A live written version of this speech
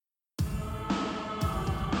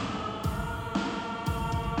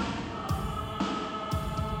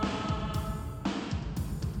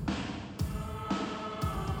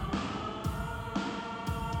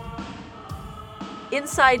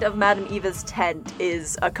inside of Madame Eva's tent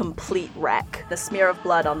is a complete wreck. The smear of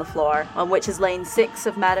blood on the floor, on which is laying 6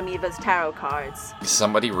 of Madame Eva's tarot cards.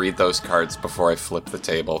 Somebody read those cards before I flip the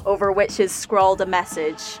table. Over which is scrawled a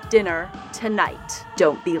message, dinner tonight,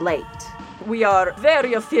 don't be late. We are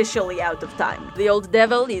very officially out of time. The old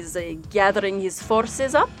devil is gathering his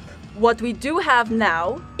forces up. What we do have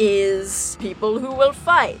now is people who will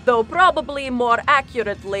fight, though probably more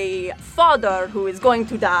accurately, fodder who is going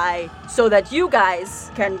to die, so that you guys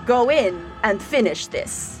can go in and finish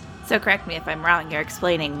this. So correct me if I'm wrong, you're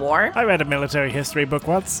explaining war? I read a military history book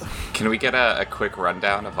once. Can we get a quick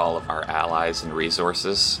rundown of all of our allies and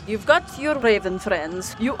resources? You've got your raven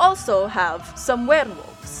friends. You also have some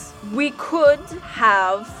werewolves. We could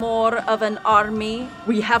have more of an army.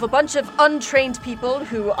 We have a bunch of untrained people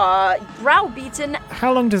who are browbeaten.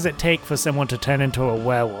 How long does it take for someone to turn into a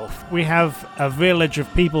werewolf? We have a village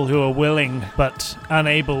of people who are willing but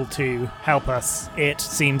unable to help us. It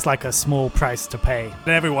seems like a small price to pay.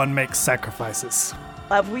 Everyone makes sacrifices.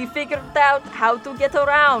 Have we figured out how to get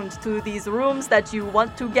around to these rooms that you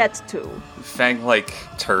want to get to? Fang,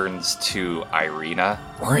 turns to Irina.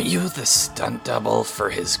 Weren't you the stunt double for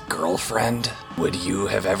his girlfriend? Would you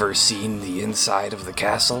have ever seen the inside of the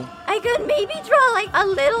castle? I could maybe draw, a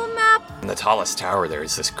little map. In the tallest tower, there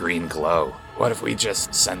is this green glow. What if we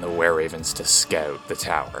just send the were-ravens to scout the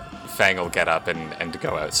tower? Fang will get up and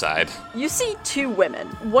go outside. You see 2 women.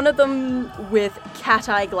 One of them with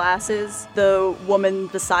cat-eye glasses. The woman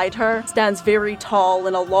beside her stands very tall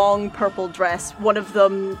in a long purple dress. One of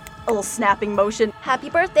them, a little snapping motion. Happy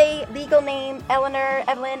birthday, legal name, Eleanor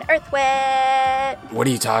Evelyn Earthwet. What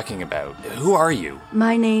are you talking about? Who are you?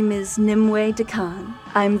 My name is Nimue Dekan.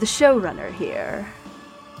 I'm the showrunner here.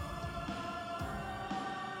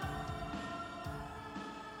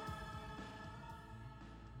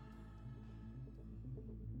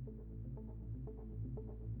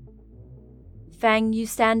 Fang, you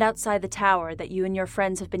stand outside the tower that you and your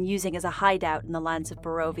friends have been using as a hideout in the lands of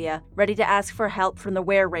Barovia, ready to ask for help from the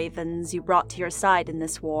were-ravens you brought to your side in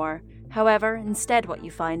this war. However, instead what you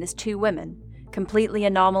find is 2 women, completely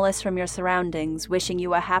anomalous from your surroundings, wishing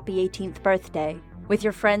you a happy 18th birthday. With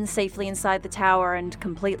your friends safely inside the tower and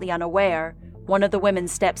completely unaware, one of the women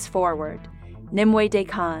steps forward, Nimue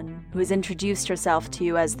Dekan, who has introduced herself to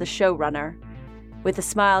you as the showrunner. With a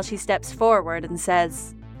smile, she steps forward and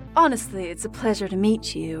says, "Honestly, it's a pleasure to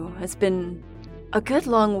meet you. It's been a good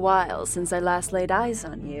long while since I last laid eyes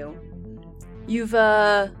on you. You've,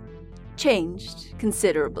 changed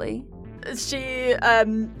considerably." She,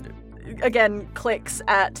 again clicks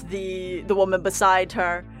at the woman beside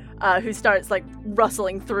her, who starts,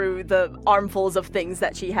 rustling through the armfuls of things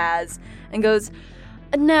that she has, and goes,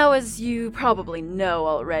 "Now, as you probably know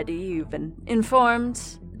already, you've been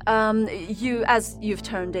informed, as you've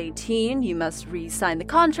turned 18, you must re-sign the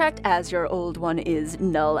contract as your old one is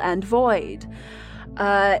null and void.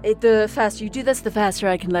 The faster you do this, the faster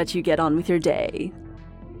I can let you get on with your day."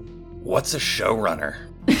 What's a showrunner?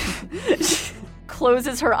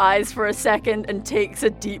 Closes her eyes for a second and takes a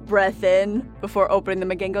deep breath in before opening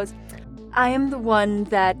them again, goes, "I am the one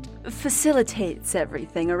that facilitates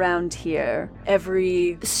everything around here.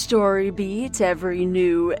 Every story beat, every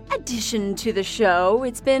new addition to the show,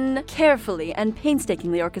 it's been carefully and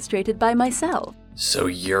painstakingly orchestrated by myself." So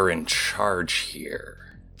you're in charge here.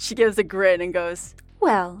 She gives a grin and goes,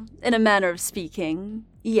 "Well, in a manner of speaking,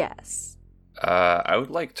 yes." I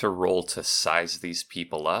would like to roll to size these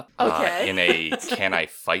people up. Okay. In a can I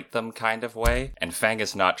fight them kind of way. And Fang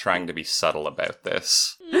is not trying to be subtle about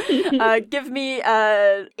this. Give me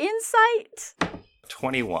insight.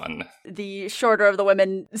 21. The shorter of the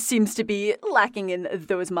women seems to be lacking in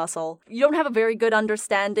those muscle. You don't have a very good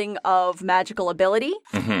understanding of magical ability.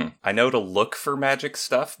 Mm-hmm. I know to look for magic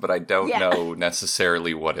stuff, but I don't know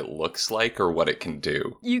necessarily what it looks like or what it can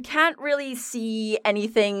do. You can't really see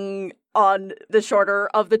anything on the shorter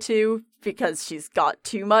of the 2 because she's got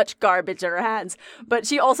too much garbage in her hands. But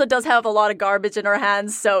she also does have a lot of garbage in her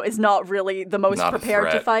hands, so is not really the most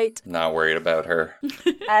prepared to fight. Not worried about her.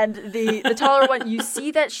 And the taller one, you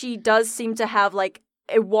see that she does seem to have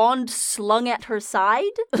a wand slung at her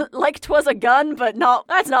side, like 'twas a gun, but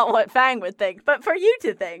that's not what Fang would think. But for you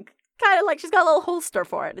to think, kind of like she's got a little holster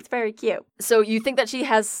for it. It's very cute. So you think that she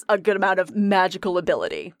has a good amount of magical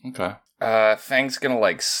ability. Okay. Fang's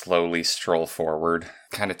gonna slowly stroll forward,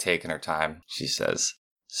 kind of taking her time. She says,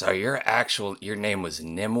 "So your name was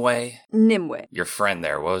Nimue? Nimue. Your friend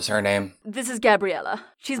there, what was her name?" "This is Gabriella.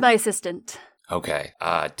 She's my assistant." "Okay,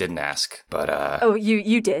 didn't ask, but Oh,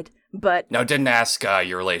 you did, but... No, didn't ask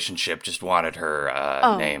your relationship, just wanted her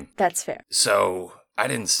name." That's fair. "So, I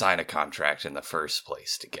didn't sign a contract in the first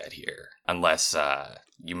place to get here. Unless,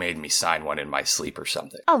 you made me sign one in my sleep or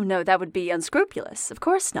something. Oh no, that would be unscrupulous. Of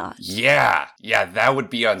course not. Yeah, that would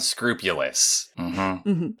be unscrupulous.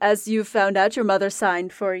 Mm-hmm. As you've found out, your mother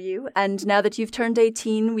signed for you, and now that you've turned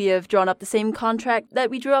 18, we have drawn up the same contract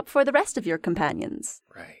that we drew up for the rest of your companions.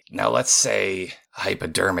 Right. Now let's say,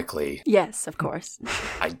 hypodermically, Yes, of course.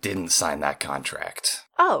 I didn't sign that contract.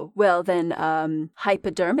 Oh, well then,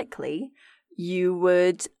 hypodermically, you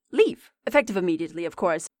would leave. Effective immediately, of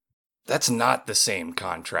course. That's not the same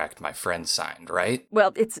contract my friend signed, right?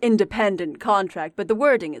 Well, it's independent contract, but the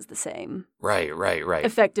wording is the same. Right.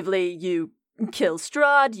 Effectively, you kill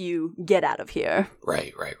Strahd, you get out of here.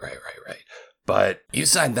 Right. But you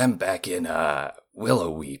signed them back in,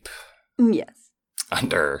 Willowweep. Yes.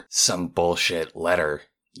 Under some bullshit letter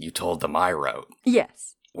you told them I wrote.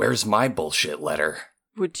 Yes. Where's my bullshit letter?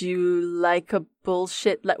 Would you like a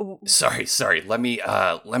bullshit Sorry. Let me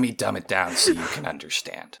dumb it down so you can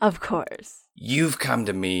understand. Of course. You've come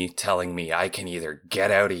to me telling me I can either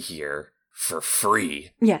get out of here for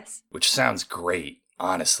free. Yes. Which sounds great,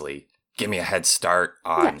 honestly. Give me a head start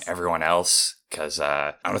on everyone else, because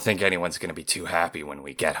I don't think anyone's going to be too happy when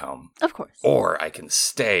we get home. Of course. Or I can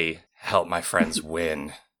stay, help my friends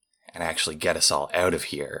win, and actually get us all out of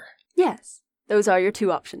here. Yes. Those are your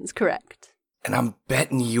two options, correct. And I'm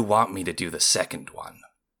betting you want me to do the second one.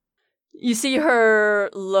 You see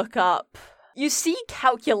her look up. You see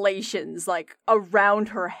calculations, around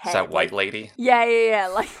her head. Is that white lady?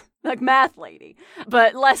 Yeah, like math lady.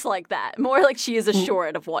 But less like that. More like she is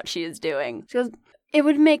assured of what she is doing. She goes, it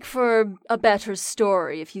would make for a better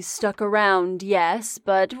story if you stuck around, yes,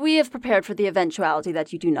 but we have prepared for the eventuality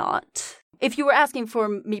that you do not. If you were asking for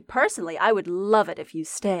me personally, I would love it if you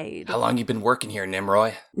stayed. How long you been working here,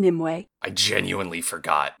 Nimue? Nimue. I genuinely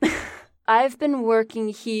forgot. I've been working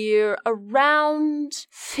here around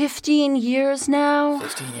 15 years now.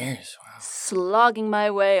 15 years, wow. Slogging my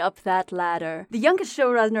way up that ladder. The youngest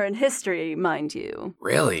showrunner in history, mind you.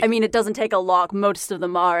 Really? I mean, it doesn't take a lot. Most of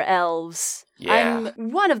them are elves. Yeah.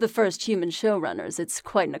 I'm one of the first human showrunners. It's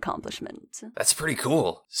quite an accomplishment. That's pretty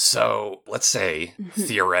cool. So, let's say,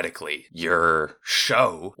 theoretically, your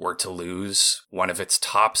show were to lose one of its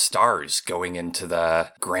top stars going into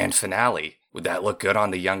the grand finale. Would that look good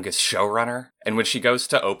on the youngest showrunner? And when she goes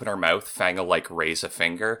to open her mouth, Fang will, raise a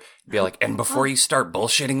finger, be like, and before you start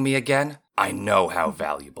bullshitting me again, I know how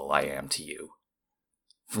valuable I am to you.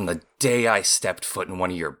 From the day I stepped foot in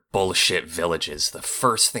one of your bullshit villages, the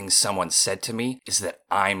first thing someone said to me is that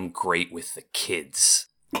I'm great with the kids.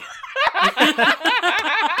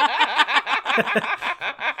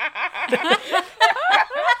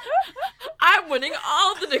 I'm winning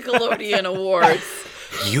all the Nickelodeon awards.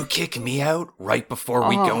 You kick me out right before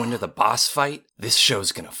we go into the boss fight? This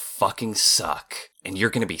show's gonna fucking suck. And you're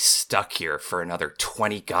gonna be stuck here for another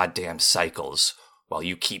 20 goddamn cycles while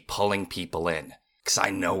you keep pulling people in. Because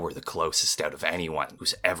I know we're the closest out of anyone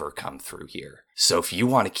who's ever come through here. So if you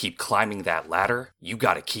want to keep climbing that ladder, you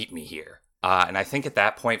gotta keep me here. And I think at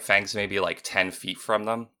that point, Fang's maybe 10 feet from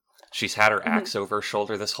them. She's had her axe over her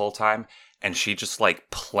shoulder this whole time, and she just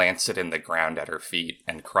plants it in the ground at her feet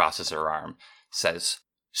and crosses her arm. Says,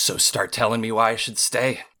 so start telling me why I should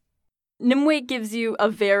stay. Nimue gives you a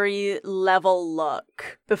very level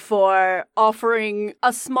look before offering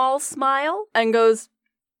a small smile and goes,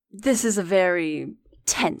 this is a very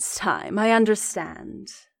tense time, I understand.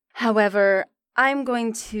 However, I'm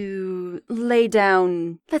going to lay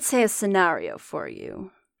down, let's say, a scenario for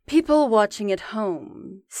you. People watching at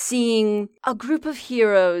home, seeing a group of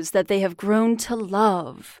heroes that they have grown to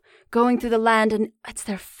love, going through the land, and it's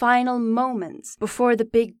their final moments before the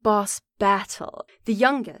big boss battle. The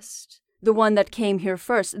youngest, the one that came here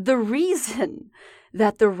first, the reason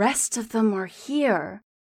that the rest of them are here,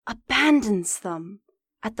 abandons them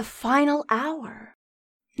at the final hour.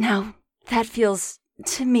 Now, that feels,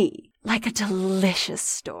 to me, like a delicious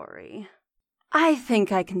story. I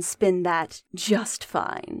think I can spin that just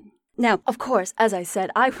fine. Now, of course, as I said,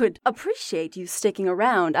 I would appreciate you sticking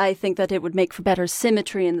around. I think that it would make for better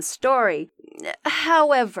symmetry in the story.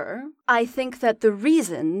 However, I think that the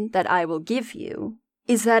reason that I will give you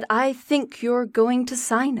is that I think you're going to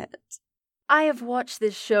sign it. I have watched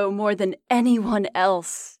this show more than anyone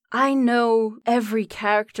else. I know every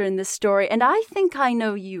character in this story, and I think I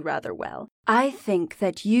know you rather well. I think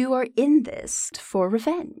that you are in this for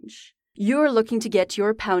revenge. You're looking to get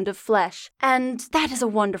your pound of flesh, and that is a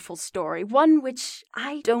wonderful story, one which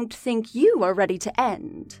I don't think you are ready to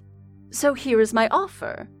end. So here is my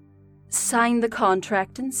offer. Sign the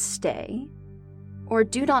contract and stay, or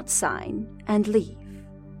do not sign and leave.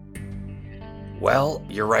 Well,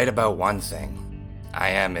 you're right about one thing. I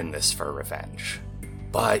am in this for revenge.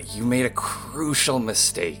 But you made a crucial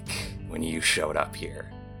mistake when you showed up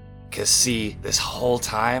here. 'Cause see, this whole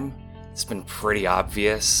time, it's been pretty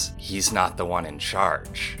obvious he's not the one in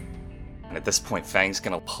charge. And at this point, Fang's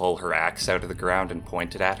gonna pull her axe out of the ground and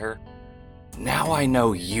point it at her. Now I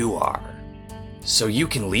know you are. So you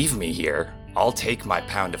can leave me here. I'll take my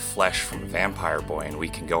pound of flesh from Vampire Boy and we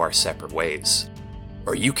can go our separate ways.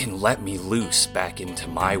 Or you can let me loose back into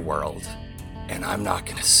my world. And I'm not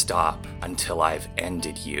gonna stop until I've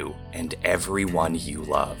ended you and everyone you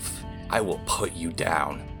love. I will put you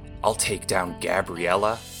down. I'll take down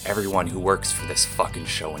Gabriella, everyone who works for this fucking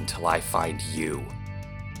show until I find you.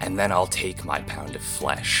 And then I'll take my pound of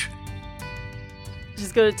flesh.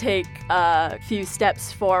 She's going to take a few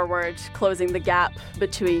steps forward, closing the gap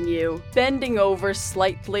between you, bending over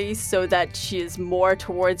slightly so that she is more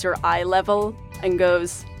towards your eye level, and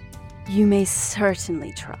goes, "You may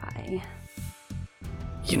certainly try."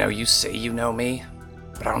 You know, you say you know me,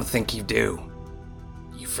 but I don't think you do.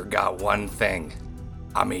 You forgot one thing.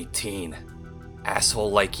 I'm 18. Asshole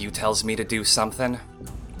like you tells me to do something,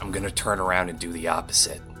 I'm gonna turn around and do the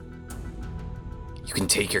opposite. You can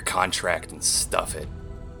take your contract and stuff it.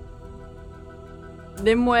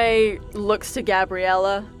 Nimue looks to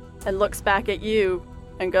Gabriella and looks back at you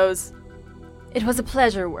and goes, "It was a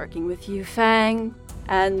pleasure working with you, Fang,"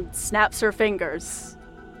 and snaps her fingers.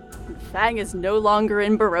 Fang is no longer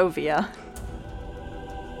in Barovia.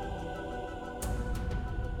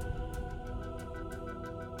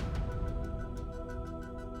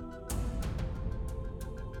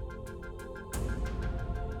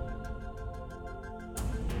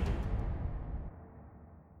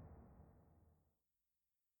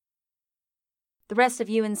 The rest of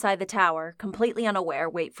you inside the tower, completely unaware,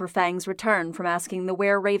 wait for Fang's return from asking the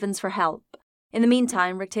were-ravens for help. In the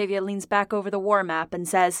meantime, Rictavia leans back over the war map and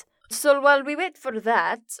says, "So while we wait for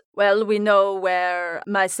that, well, we know where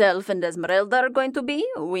myself and Esmeralda are going to be.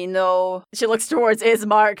 We know..." She looks towards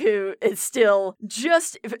Ismark, who is still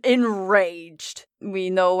just enraged. "We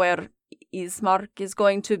know where Ismark is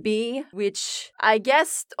going to be, which I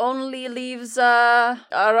guess only leaves our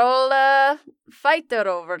old fighter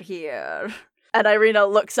over here." And Irina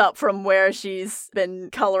looks up from where she's been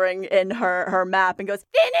coloring in her map and goes,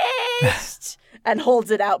 "Finished!" and holds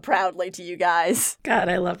it out proudly to you guys. God,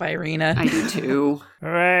 I love Irina. I do too.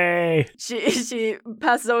 Hooray! She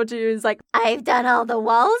passes over to you and is like, I've done all the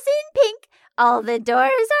walls in pink, all the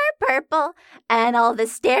doors are purple, and all the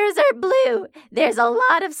stairs are blue. There's a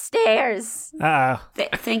lot of stairs. Uh-oh.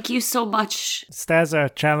 Thank you so much. Stairs are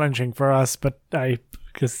challenging for us, but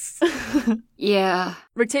because Yeah.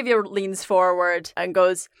 Rictavia leans forward and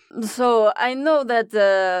goes, "So I know that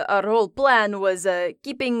our whole plan was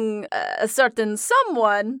keeping a certain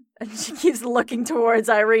someone," and she keeps looking towards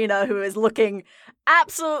Irina, who is looking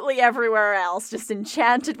absolutely everywhere else, just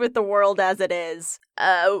enchanted with the world as it is.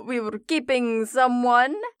 "We were keeping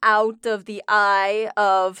someone out of the eye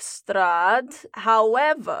of Strahd.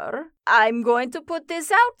 However, I'm going to put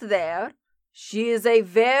this out there. She is a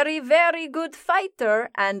very, very good fighter,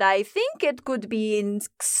 and I think it could be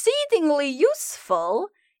exceedingly useful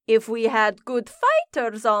if we had good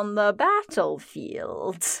fighters on the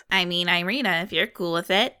battlefield." I mean, Irina, if you're cool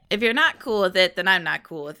with it. If you're not cool with it, then I'm not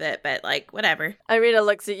cool with it, but like, whatever. Irina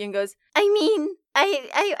looks at you and goes, I mean,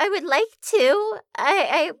 I would like to.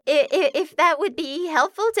 If that would be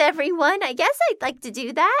helpful to everyone, I guess I'd like to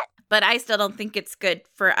do that. But I still don't think it's good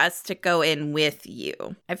for us to go in with you.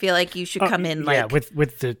 I feel like you should come in like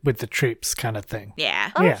with the troops kind of thing.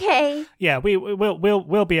 yeah. Yeah. Okay. Yeah,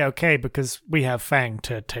 we'll be okay because we have Fang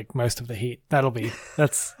to take most of the heat.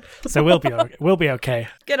 So we'll be okay.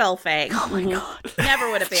 Good old Fang. "Oh my god." Never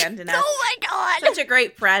would abandon us. Oh my god! Such a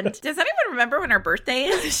great friend. Does anyone remember when our birthday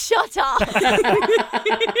is? Shut up.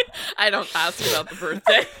 I don't ask about the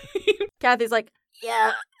birthday. Kathy's like,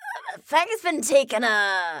 Yeah, Fang's been taking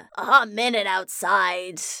a hot minute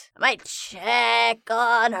outside. I might check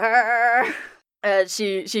on her.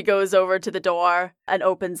 she goes over to the door and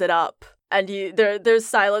opens it up. And there's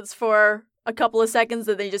silence for a couple of seconds,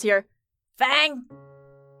 and then you just hear, "Fang!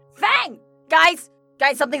 Fang! Guys,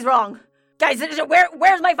 something's wrong. Guys,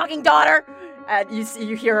 where's my fucking daughter?" And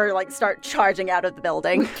you hear her like start charging out of the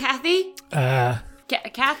building. Kathy?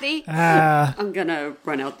 Kathy? I I'm gonna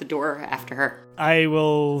run out the door after her.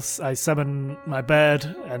 summon my bird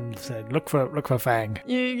and say, look for Fang.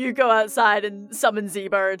 You go outside and summon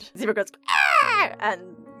Z-Bird. Z-Bird goes, "Ah!"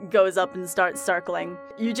 and goes up and starts circling.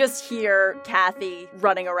 You just hear Kathy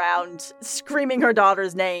running around, screaming her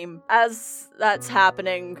daughter's name. As that's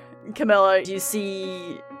happening, Camilla, you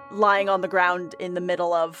see lying on the ground in the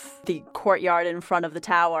middle of the courtyard in front of the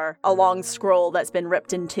tower, a long scroll that's been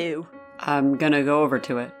ripped in two. I'm gonna go over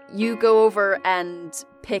to it. You go over and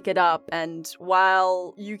pick it up, and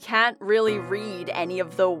while you can't really read any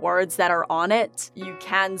of the words that are on it, you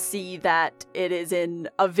can see that it is in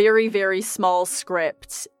a very, very small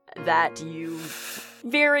script that you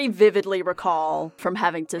very vividly recall from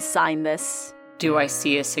having to sign this. Do I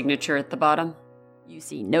see a signature at the bottom? You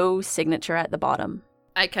see no signature at the bottom.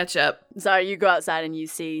 I catch up. Sorry, you go outside and you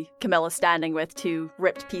see Camilla standing with 2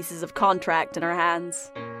 ripped pieces of contract in her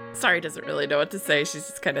hands. Sari doesn't really know what to say. She's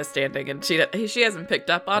just kind of standing, and she hasn't picked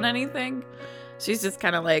up on anything. She's just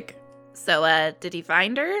kind of like, so, did he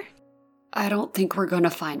find her? I don't think we're gonna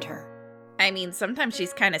find her. I mean, sometimes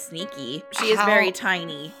she's kind of sneaky. She is very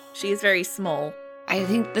tiny. She is very small. I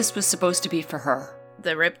think this was supposed to be for her.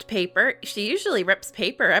 The ripped paper? She usually rips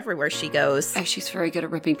paper everywhere she goes. She's very good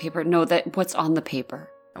at ripping paper. No, what's on the paper?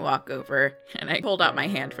 I walk over, and I hold out my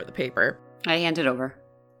hand for the paper. I hand it over.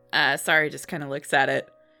 Sari just kind of looks at it.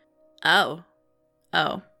 Oh.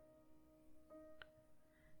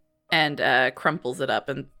 And crumples it up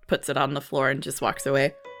and puts it on the floor and just walks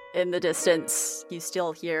away. In the distance, you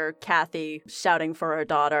still hear Kathy shouting for her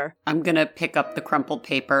daughter. I'm gonna pick up the crumpled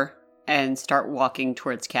paper and start walking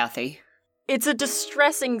towards Kathy. It's a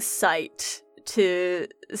distressing sight to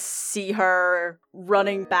see her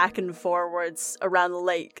running back and forwards around the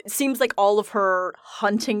lake. It seems like all of her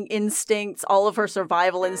hunting instincts, all of her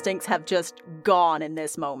survival instincts have just gone in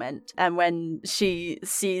this moment. And when she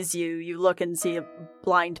sees you, you look and see a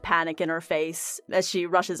blind panic in her face as she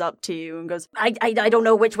rushes up to you and goes, I don't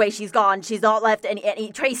know which way she's gone. She's not left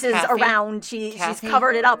any traces Kathy? around. She's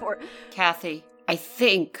covered it up. Or Kathy, I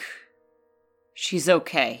think she's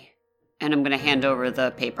okay. And I'm gonna hand over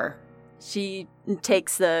the paper. She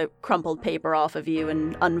takes the crumpled paper off of you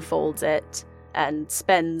and unfolds it and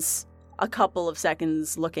spends a couple of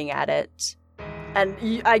seconds looking at it. And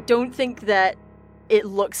I don't think that it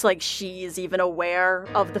looks like she is even aware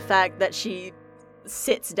of the fact that she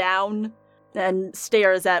sits down and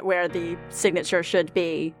stares at where the signature should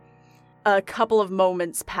be. A couple of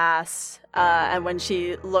moments pass, and when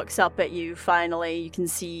she looks up at you, finally, you can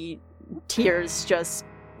see tears just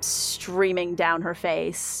streaming down her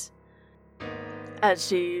face. As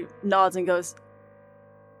she nods and goes,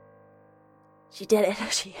 she did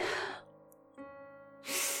it.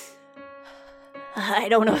 I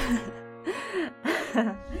don't know.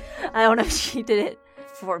 I don't know if she did it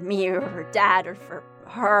for me or her dad or for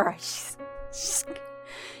her.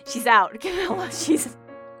 She's out, Camilla.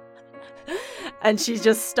 And she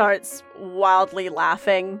just starts wildly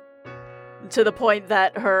laughing to the point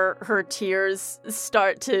that her tears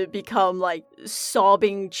start to become like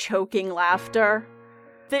sobbing, choking laughter.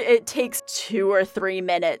 It takes 2 or 3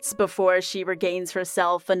 minutes before she regains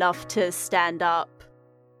herself enough to stand up.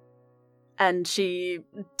 And she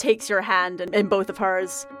takes your hand in both of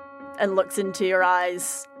hers and looks into your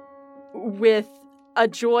eyes with a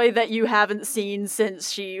joy that you haven't seen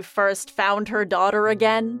since she first found her daughter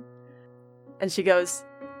again. And she goes,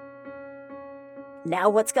 now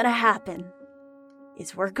what's gonna happen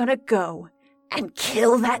is we're gonna go and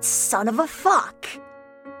kill that son of a fuck.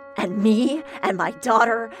 And me and my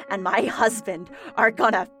daughter and my husband are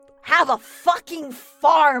gonna have a fucking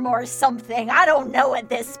farm or something. I don't know at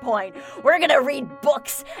this point. We're gonna read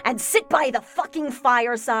books and sit by the fucking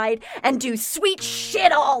fireside and do sweet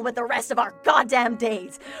shit all with the rest of our goddamn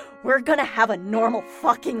days. We're gonna have a normal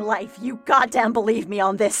fucking life. You goddamn believe me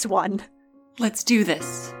on this one. Let's do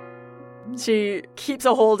this. She keeps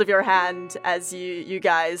a hold of your hand as you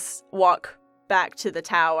guys walk back to the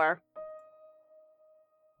tower.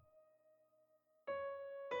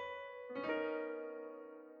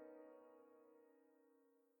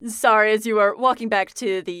 Sorry, as you are walking back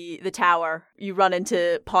to the tower, you run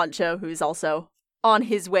into Poncho, who's also on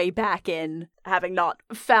his way back in, having not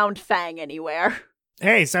found Fang anywhere.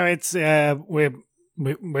 Hey, so it's we're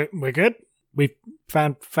good. We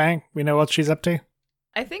found Fang. We know what she's up to.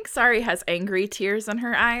 I think Sari has angry tears in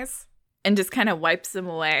her eyes and just kind of wipes them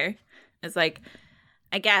away. It's like,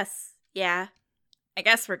 I guess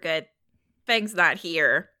we're good. Fang's not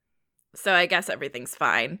here, so I guess everything's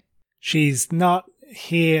fine. She's not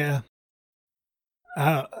here.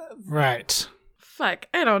 Right. Fuck,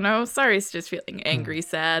 I don't know. Sari's just feeling angry,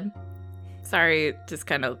 sad. Sari just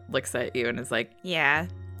kind of looks at you and is like, yeah,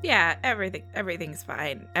 everything's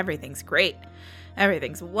fine. Everything's great.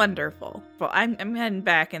 Everything's wonderful. Well, I'm heading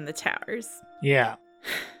back in the towers. Yeah.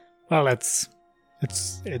 Well, it's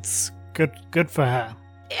good for her.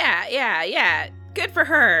 Yeah. Good for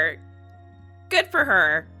her. Good for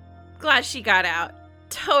her. Glad she got out.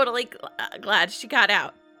 Totally glad she got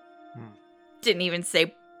out. didn't even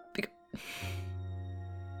say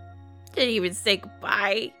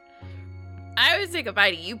goodbye. I would say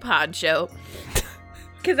goodbye to you, Poncho.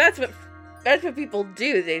 Because that's what people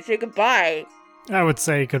do. They say goodbye. I would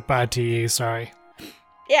say goodbye to you, sorry.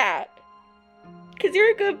 Yeah. Because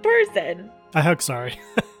you're a good person. I hug sorry.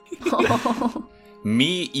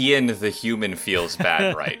 Me, Ian the human, feels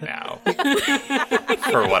bad right now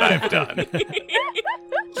for what I've done.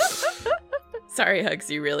 Sorry hugs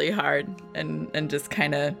you really hard and just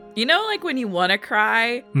kind of, like when you want to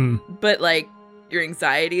cry, but like your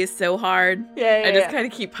anxiety is so hard. Yeah, I just kind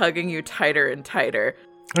of keep hugging you tighter and tighter.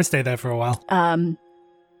 I stay there for a while.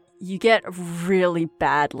 You get really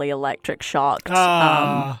badly electric shocked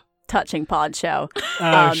touching Poncho.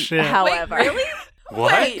 Shit. However, Wait, really?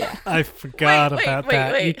 What? Wait. I forgot Wait, about wait,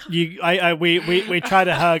 that. wait. We try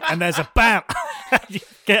to hug, and there's a bam. You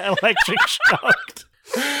get electric shocked.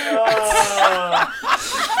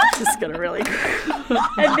 just gonna really.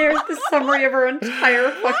 And there's the summary of our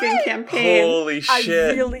entire fucking campaign. Holy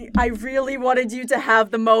shit. I really wanted you to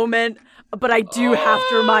have the moment, but I do have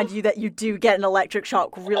to remind you that you do get an electric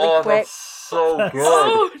shock really quick. That's so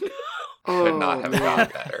good. Oh, Could not have gone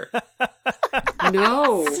better.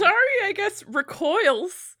 No. sorry, I guess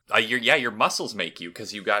recoils. Your muscles make you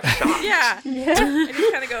because you got shot. Yeah. I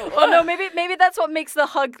just kind of go, Oh no, maybe that's what makes the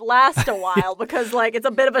hug last a while because like it's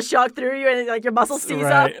a bit of a shock through you and like your muscles seize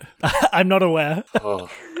Right. up. I'm not aware. Oh.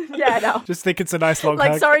 Yeah, I know. Just think it's a nice long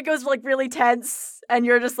Like hug. sorry goes like really tense and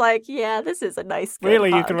you're just like, yeah, this is a nice good Really,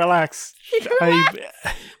 you hug. can relax.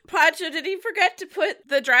 Poncho, did he forget to put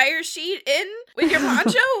the dryer sheet in with your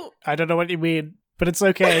poncho? I don't know what you mean, but it's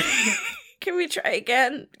okay. Can we try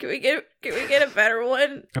again? Can we get a better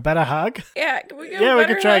one? A better hug? Yeah, can we get Yeah, a we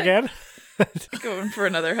better can try hug? again. Going for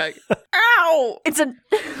another hug. Ow! It's a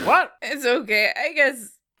What? It's okay. I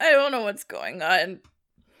guess I don't know what's going on.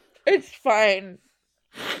 It's fine.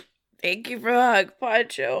 Thank you for the hug,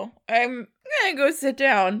 Poncho. I'm gonna go sit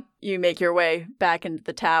down. You make your way back into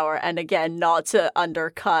the tower, and again, not to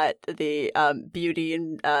undercut the beauty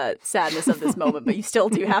and sadness of this moment, but you still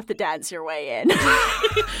do have to dance your way in.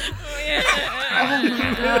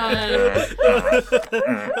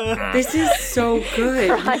 This is so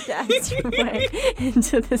good. Try to dance your way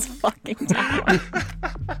into this fucking tower.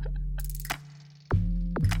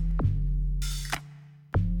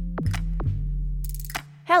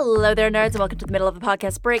 Hello there, nerds, and welcome to the middle of the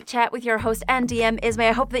podcast break chat with your host and DM, Ismay.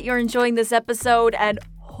 I hope that you're enjoying this episode, and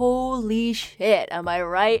holy shit, am I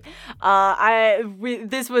right?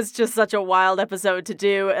 This was just such a wild episode to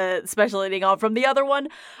do, especially leading on from the other one.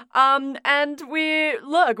 It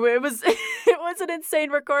was it was an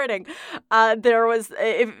insane recording. There was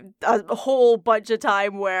a whole bunch of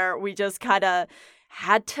time where we just kind of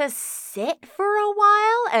had to sit for a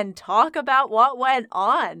while and talk about what went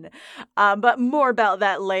on. But more about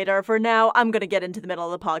that later. For now, I'm going to get into the middle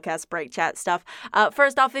of the podcast break chat stuff.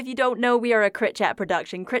 First off, if you don't know, we are a Crit Chat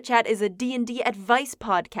production. Crit Chat is a D&D advice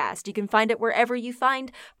podcast. You can find it wherever you find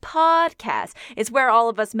podcasts. It's where all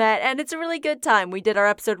of us met, and it's a really good time. We did our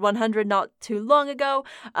episode 100 not too long ago.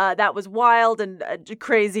 That was wild and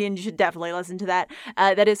crazy, and you should definitely listen to that.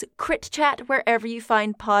 That is Crit Chat wherever you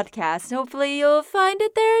find podcasts. Hopefully you'll find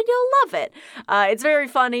it there and you'll love it. It's very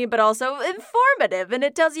funny, but also informative, and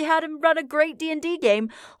it tells you how to run a great D&D game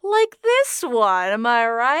like this one. Am I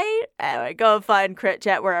right? Anyway, go find Crit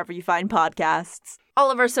Chat wherever you find podcasts. All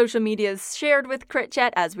of our social media is shared with Crit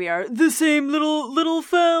Chat, as we are the same little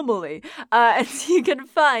family. And so you can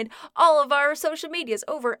find all of our social medias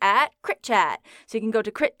over at Crit Chat. So you can go to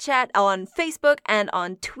Crit Chat on Facebook and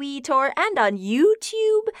on Twitter and on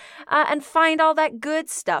YouTube and find all that good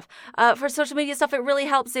stuff. For social media stuff, it really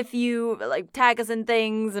helps if you like tag us in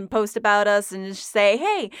things and post about us and just say,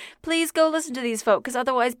 hey, please go listen to these folk, because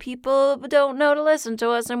otherwise people don't know to listen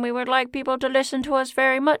to us, and we would like people to listen to us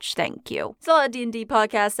very much. Thank you. There's a lot of D&D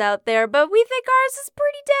podcasts out there, but we think ours is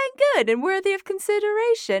pretty dang good and worthy of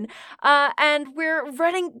consideration. And we're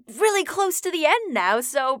running really close to the end now,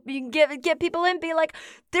 so you can get people in, be like,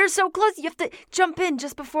 they're so close, you have to jump in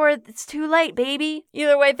just before it's too late, baby.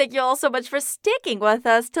 Either way, thank you all so much for sticking with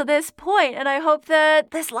us to this point, and I hope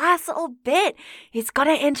that this last little bit is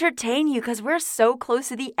gonna entertain you, because we're so close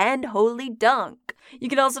to the end, holy dunk. You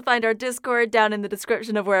can also find our Discord down in the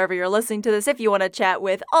description of wherever you're listening to this if you want to chat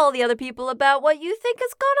with all the other people about what you think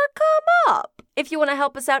is gonna come up. If you want to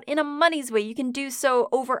help us out in a money's way, you can do so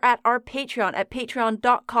over at our Patreon at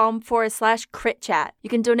patreon.com/critchat. You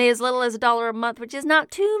can donate as little as $1 a month, which is not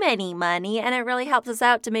too many money, and it really helps us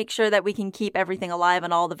out to make sure that we can keep everything alive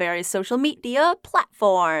on all the various social media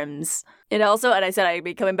platforms. And also, and I said I'd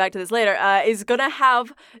be coming back to this later, is gonna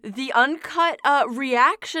have the uncut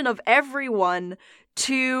reaction of everyone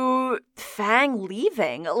to Fang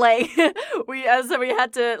leaving. Like, we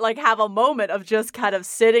had to like have a moment of just kind of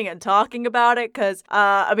sitting and talking about it, because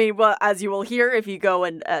as you will hear if you go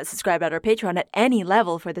and subscribe at our Patreon at any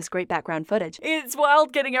level for this great background footage, it's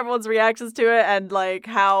wild getting everyone's reactions to it and like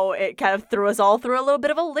how it kind of threw us all through a little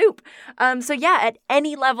bit of a loop. So yeah, at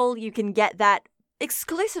any level you can get that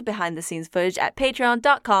exclusive behind the scenes footage at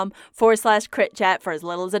patreon.com/critchat for as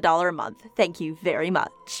little as $1 a month. Thank you very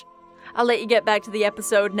much. I'll let you get back to the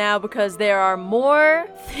episode now because there are more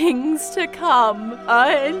things to come.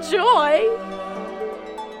 Enjoy!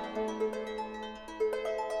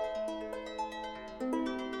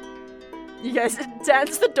 You guys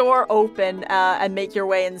dance the door open and make your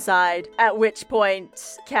way inside, at which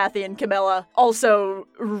point Kathy and Camilla also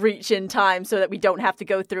reach in time so that we don't have to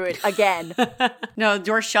go through it again. No, the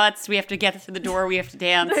door shuts. We have to get through the door. We have to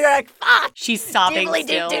dance. You're like, fuck! She's sobbing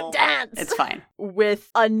Diddly-doo-doo still. dance! It's fine. With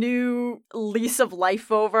a new lease of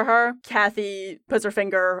life over her, Kathy puts her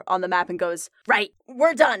finger on the map and goes, right,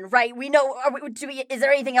 we're done, right? We know, is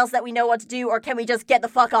there anything else that we know what to do, or can we just get the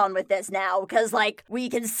fuck on with this now? Because, like, we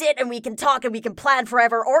can sit and we can talk and we can plan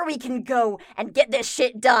forever, or we can go and get this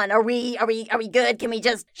shit done. Are we good? Can we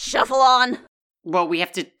just shuffle on? Well, we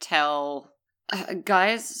have to tell...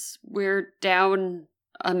 guys, we're down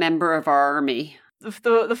a member of our army.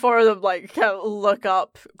 The four of them, like, kind of look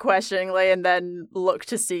up questioningly and then look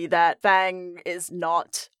to see that Fang is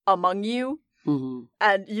not among you. Mm-hmm.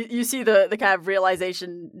 And you see the kind of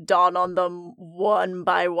realization dawn on them one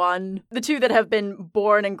by one. The two that have been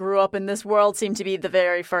born and grew up in this world seem to be the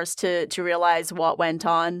very first to realize what went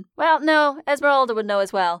on. Well, no, Esmeralda would know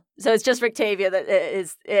as well. So it's just Rictavia that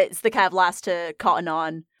it's the kind of last to cotton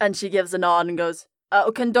on. And she gives a nod and goes,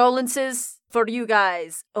 condolences for you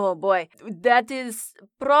guys. Oh boy, that is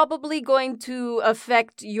probably going to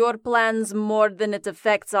affect your plans more than it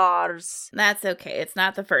affects ours. That's okay. It's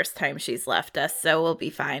not the first time she's left us, so we'll be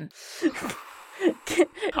fine.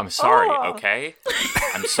 I'm sorry, okay?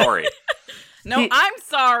 I'm sorry. No, I'm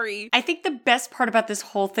sorry. I think the best part about this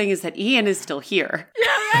whole thing is that Ian is still here.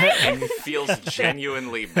 And feels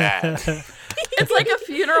genuinely bad. It's like a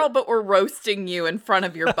funeral, but we're roasting you in front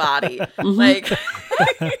of your body. Like...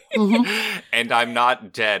 And I'm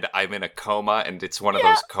not dead. I'm in a coma, and it's one of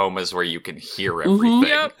those comas where you can hear everything.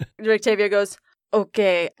 Yep. Rictavia goes,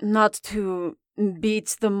 okay, not to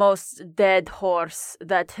beat the most dead horse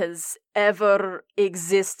that has ever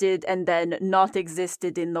existed and then not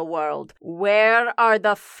existed in the world. Where are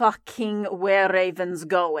the fucking were-ravens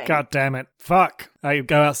going? God damn it. Fuck. I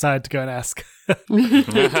go outside to go and ask.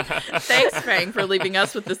 Thanks, Fang, for leaving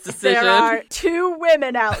us with this decision. There are 2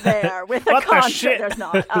 women out there with a What the contract. shit? There's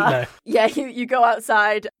not. No. Yeah, you go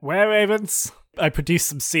outside. Where ravens? I produce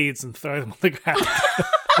some seeds and throw them on the ground.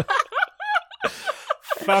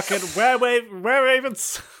 Fucking where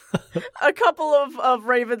ravens? A couple of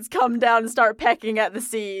ravens come down and start pecking at the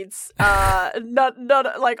seeds. Not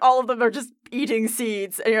like all of them are just eating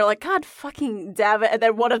seeds, and you're like, God fucking damn it! And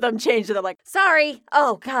then one of them changed, and they're like, sorry.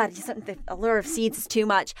 Oh God, the allure of seeds is too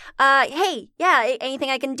much. Hey, yeah,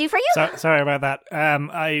 anything I can do for you? Sorry about that.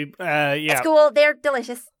 Yeah. It's cool. They're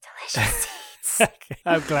delicious. Delicious.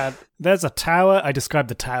 I'm glad. There's a tower. I described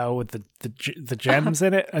the tower with the gems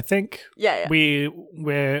in it, I think. Yeah.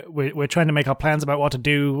 We're trying to make our plans about what to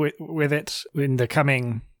do with it in the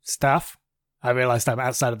coming stuff. I realized I'm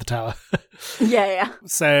outside of the tower. Yeah.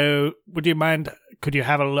 So, could you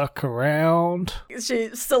have a look around?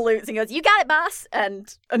 She salutes and goes, you got it, boss!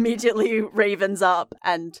 And immediately ravens up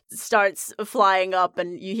and starts flying up,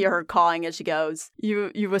 and you hear her cawing as she goes.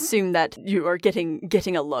 You assume that you are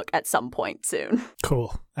getting a look at some point soon.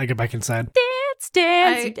 Cool. I go back inside.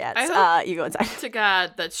 Dance. You go inside. To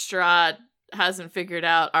God that Strahd hasn't figured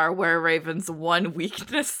out our were-raven's one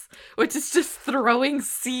weakness, which is just throwing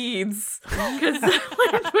seeds. Because that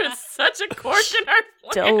would put such a cork in our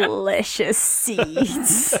plan. Delicious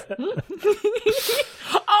seeds.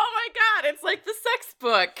 Oh my God, it's like the sex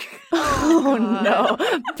book. Oh no.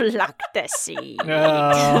 Pluck the seed.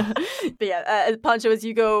 Oh. But yeah, Pancho, as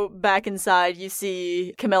you go back inside, you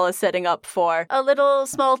see Camilla setting up for a little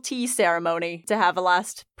small tea ceremony to have a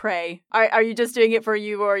last pray. Are you just doing it for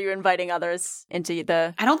you, or are you inviting others into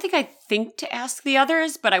the... I don't think I think to ask the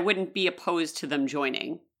others, but I wouldn't be opposed to them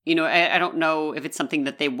joining. You know, I don't know if it's something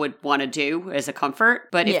that they would want to do as a comfort,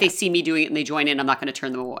 but if they see me doing it and they join in, I'm not going to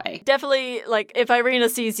turn them away. Definitely, like, if Irina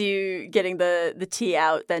sees you getting the tea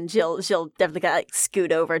out, then she'll definitely kind of, like,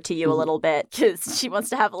 scoot over to you a little bit, because she wants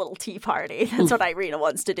to have a little tea party. That's what Irina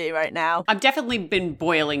wants to do right now. I've definitely been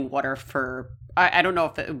boiling water for I don't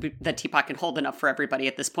know if the teapot can hold enough for everybody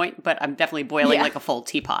at this point, but I'm definitely boiling like a full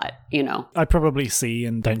teapot, you know. I probably see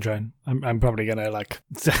and don't join. I'm probably gonna like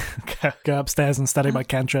go upstairs and study my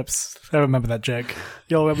cantrips. I remember that joke.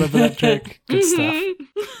 You'll remember that joke. Good stuff.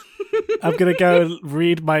 I'm gonna go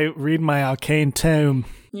read my arcane tome.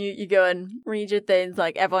 You go and read your things.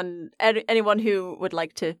 Like anyone who would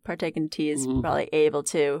like to partake in tea is probably able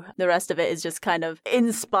to. The rest of it is just kind of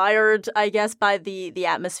inspired, I guess, by the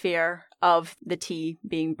atmosphere of the tea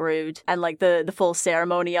being brewed and like the full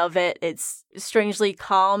ceremony of it. It's strangely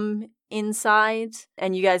calm inside,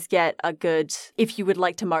 and you guys get a good, if you would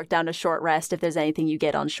like to mark down a short rest, if there's anything you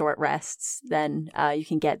get on short rests, then you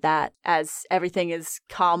can get that as everything is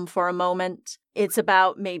calm for a moment. It's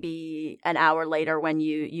about maybe an hour later when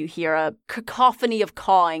you hear a cacophony of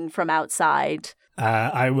cawing from outside.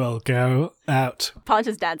 I will go out. Ponch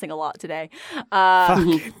is dancing a lot today.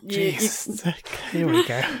 Fucking jeez. Here we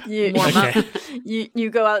go. You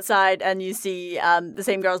go outside and you see the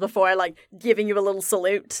same girls before, like, giving you a little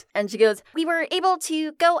salute. And she goes, We were able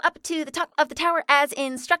to go up to the top of the tower as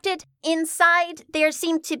instructed. Inside, there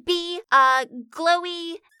seemed to be a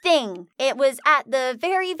glowy thing. It was at the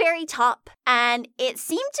very, very top, and it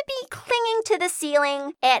seemed to be clinging to the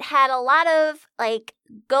ceiling. It had a lot of, like,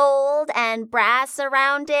 gold and brass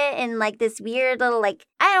around it and, like, this weird little, like,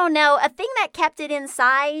 I don't know, a thing that kept it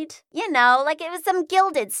inside. You know, like, it was some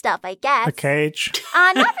gilded stuff, I guess. A cage?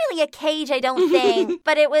 Not really a cage, I don't think,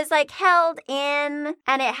 but it was, like, held in,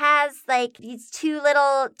 and it has, like, these two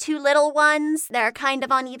little ones that are kind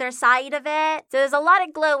of on either side of it. So there's a lot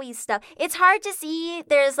of glowy stuff. It's hard to see.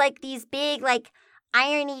 There's, like, these big, like,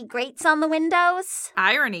 irony grates on the windows.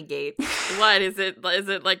 Irony gates? What is it? Is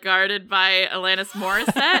it like guarded by Alanis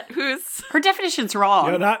Morissette? Who's her definition's wrong?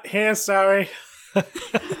 You're not here, sorry. Just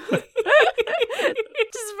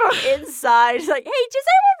from inside, she's like, hey, does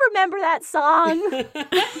anyone remember that song?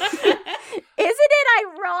 Isn't it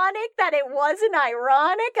ironic that it wasn't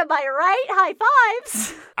ironic? Am I right? High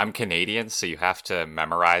fives. I'm Canadian, so you have to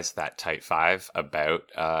memorize that Type 5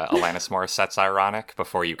 about Alanis Morissette's Ironic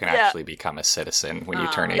before you can actually become a citizen when you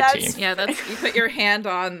turn 18. That's you put your hand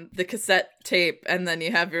on the cassette tape and then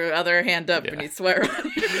you have your other hand up and you swear.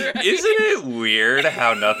 Isn't it weird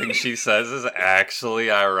how nothing she says is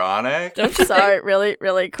actually ironic? I'm sorry, really,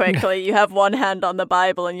 really quickly. You have one hand on the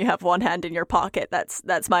Bible and you have one hand in your pocket. That's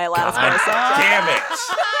my Alanis Morissette. Damn it!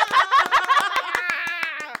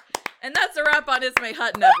 And that's a wrap on Ismay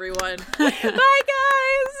Hutton, everyone. Bye, guys.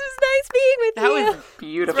 It was nice being with you. That was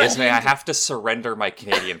beautiful. Ismay, I have to surrender my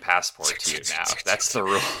Canadian passport to you now. That's the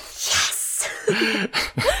rule. Yes.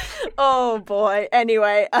 Oh, boy.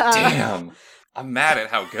 Anyway. Damn. I'm mad at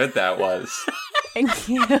how good that was. Thank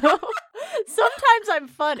you. Sometimes I'm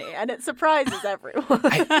funny, and it surprises everyone.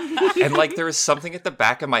 And, like, there was something at the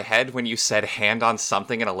back of my head when you said hand on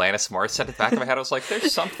something and Alanis Morissette at the back of my head. I was like,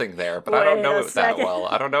 there's something there, but I don't know it that well.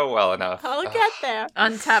 I don't know it well enough. I'll get there.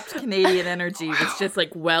 Untapped Canadian energy was just,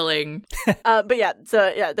 like, welling. But yeah,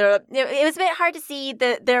 so yeah, it was a bit hard to see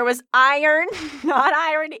that there was iron, not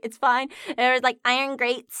iron. It's fine. There was, like, iron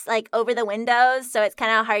grates, like, over the windows, so it's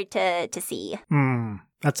kind of hard to see.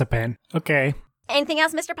 That's a pain. Okay. Anything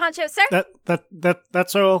else, Mr. Poncho, sir?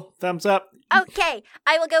 That's all. Thumbs up. Okay,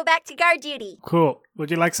 I will go back to guard duty. Cool.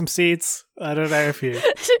 Would you like some seeds? I don't know if you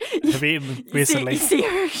have eaten recently. You see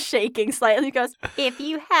her shaking slightly. She goes, if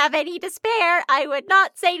you have any to spare, I would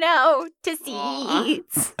not say no to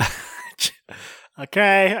seeds.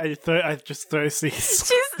 Okay, I just throw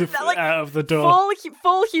seeds like, out of the door.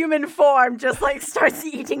 Full human form, just like starts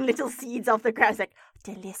eating little seeds off the ground. It's like,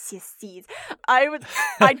 delicious seeds. I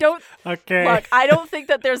don't Okay. Look, I don't think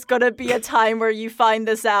that there's gonna be a time where you find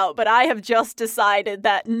this out, but I have just decided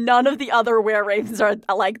that none of the other were-ravens are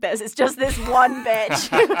like this. It's just this one bitch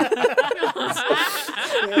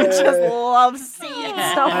who just loves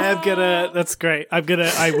seeds. That's great.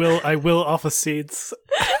 I will offer seeds.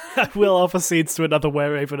 I will offer seeds to another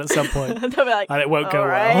were-raven at some point. They'll be like, and it won't go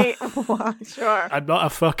right. well. Sure. I'm not a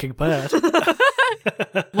fucking bird.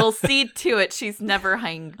 We'll cede to it. She's never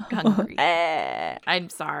hungry. I'm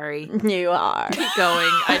sorry. You are. Keep going.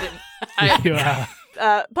 You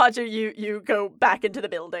are. Poncho, you go back into the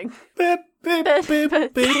building. Okay, I'm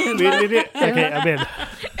in.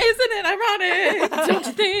 Isn't it ironic? Don't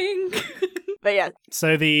you think? But yeah.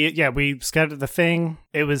 So we scouted the thing.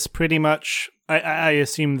 It was pretty much, I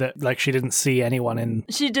assume that, like, she didn't see anyone in.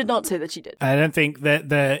 She did not say that she did. I don't think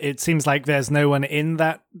that it seems like there's no one in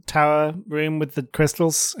that tower room with the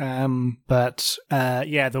crystals. But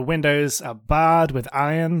the windows are barred with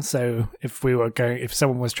iron. So if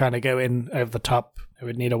someone was trying to go in over the top, it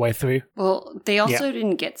would need a way through. Well, they also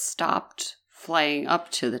didn't get stopped flying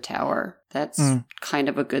up to the tower. That's kind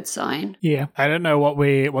of a good sign. Yeah, I don't know what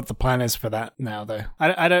the plan is for that now, though.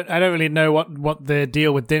 I don't really know what the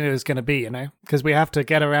deal with dinner is going to be, because we have to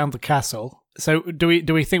get around the castle. So do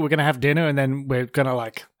we think we're going to have dinner and then we're going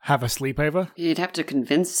to have a sleepover? You'd have to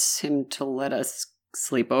convince him to let us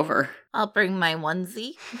sleep over. I'll bring my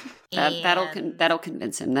onesie. That'll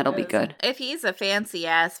convince him. That'll be good. If he's a fancy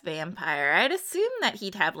ass vampire, I'd assume that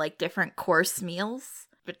he'd have different course meals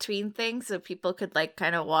between things so people could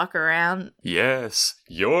kind of walk around. Yes,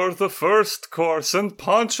 you're the first course and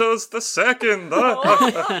Poncho's the second.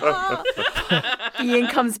 Ian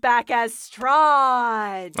comes back as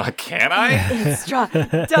Strahd. Can I?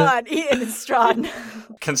 Strahd. Done. Ian is Strahd.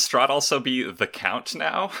 Can Strahd also be the Count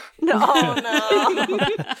now? No.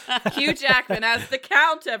 Hugh Jackman as the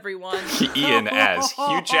Count, everyone. Ian as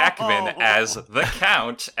Hugh Jackman as the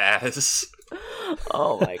Count as...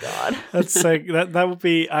 Oh my god. That's so that would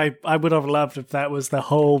be I would have loved if that was the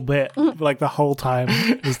whole bit, the whole time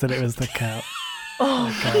is that it was the Count.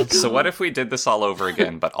 Oh my god. So what if we did this all over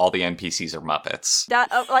again, but all the NPCs are Muppets? That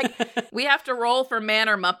we have to roll for man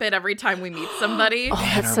or Muppet every time we meet somebody.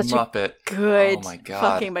 That's such Muppet. a good oh my god.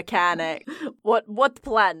 fucking mechanic. What's the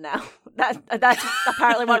plan now? That's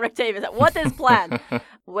apparently what Rick Davis said. What is plan?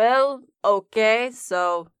 Well, okay,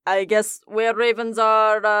 so I guess were ravens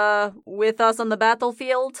are with us on the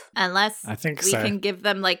battlefield. Unless I think we can give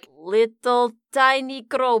them little tiny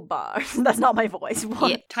crowbars. That's not my voice.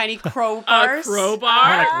 Yeah. Tiny crowbars. A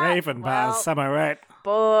crowbar? Like raven bars, am I right?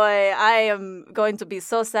 Boy, I am going to be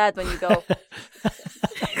so sad when you go.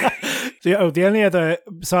 The only other,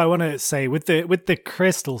 so I want to say with the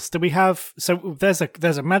crystals, do we have? So there's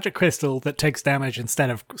a magic crystal that takes damage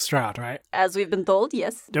instead of Strahd, right? As we've been told,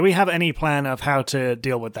 yes. Do we have any plan of how to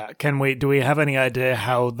deal with that? Do we have any idea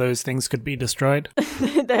how those things could be destroyed?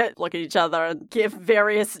 They look at each other and give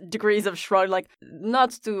various degrees of shrug,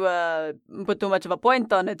 not to put too much of a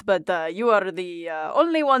point on it, but you are the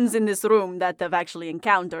only ones in this room that have actually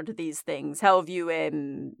encountered these things. How have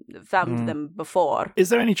you found them before? Is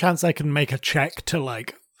there any chance I can make a check to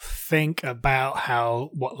think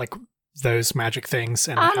about those magic things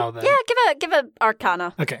and how they... Yeah, give a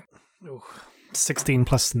Arcana. Okay. Ooh. 16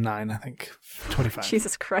 plus 9, I think. 25.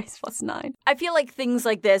 Jesus Christ, plus 9. I feel like things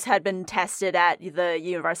like this had been tested at the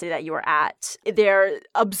university that you were at. Their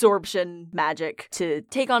absorption magic to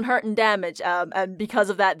take on hurt and damage. And because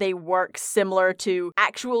of that, they work similar to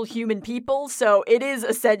actual human people. So it is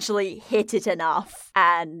essentially hit it enough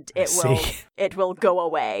and it will go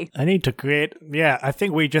away. I need to create... Yeah, I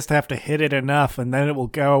think we just have to hit it enough and then it will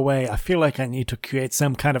go away. I feel like I need to create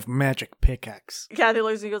some kind of magic pickaxe. Kathy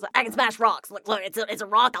looks and goes, I can smash rocks. Look, it's a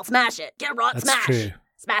rock. I'll smash it. Get a rock, That's smash. True.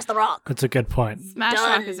 Smash the rock. That's a good point. Smash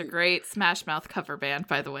Done. Rock is a great Smash Mouth cover band,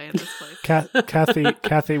 by the way, in this place.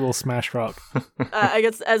 Kathy will smash rock. I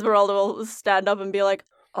guess Esmeralda will stand up and be like,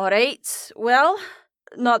 all right, well,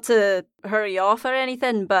 not to hurry off or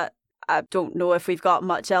anything, but I don't know if we've got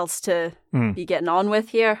much else to be getting on with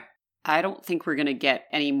here. I don't think we're going to get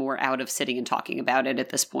any more out of sitting and talking about it at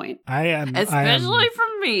this point. Especially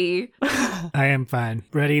from me. I am fine.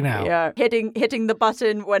 Ready now. Yeah, hitting the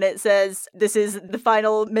button when it says, this is the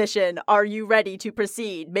final mission. Are you ready to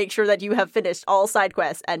proceed? Make sure that you have finished all side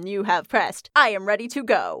quests and you have pressed, I am ready to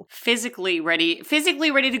go. Physically ready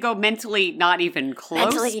to go, mentally not even close,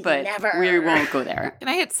 Mentally but never. we won't go there. Can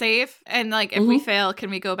I hit save? And if we fail, can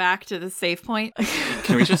we go back to the save point?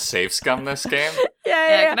 Can we just save scum this game?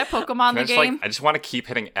 Yeah. Can I Pokemon the game? I just want to keep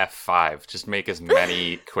hitting F5. Just make as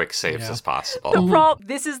many quick saves as possible.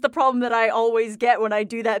 This is the problem that I always get when I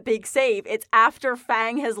do that big save. It's after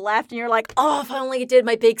Fang has left and you're like, oh, if I only did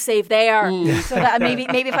my big save there. So that maybe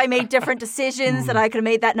if I made different decisions that I could have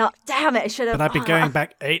made that. No, damn it, I should have. But I'd be going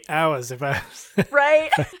back 8 hours if I was...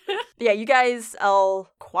 Right? Yeah, you guys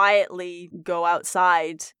all quietly go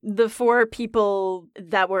outside. The 4 people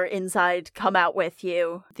that were inside come out with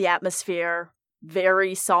you. The atmosphere,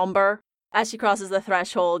 very somber. As she crosses the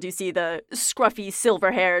threshold, you see the scruffy,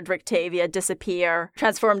 silver-haired Rictavia disappear,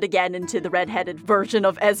 transformed again into the red-headed version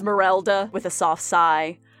of Esmeralda with a soft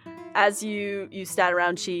sigh. As you stand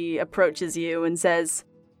around, she approaches you and says,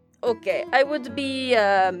 okay, I would be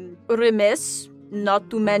remiss not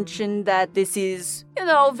to mention that this is,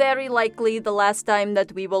 very likely the last time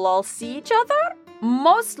that we will all see each other.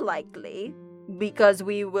 Most likely, because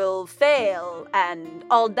we will fail and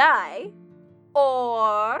all die.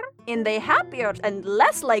 Or, in the happier and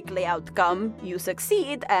less likely outcome, you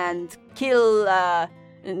succeed and kill,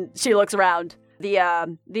 and she looks around,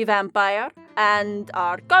 the vampire, and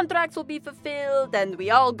our contracts will be fulfilled, and we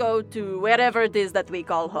all go to wherever it is that we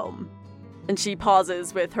call home. And she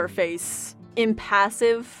pauses with her face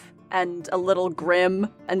impassive and a little grim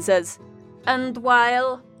and says, And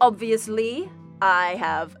while, obviously, I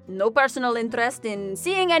have no personal interest in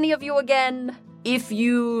seeing any of you again, if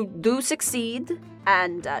you do succeed,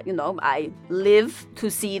 and, I live to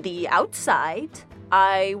see the outside,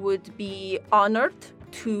 I would be honored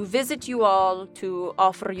to visit you all to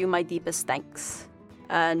offer you my deepest thanks.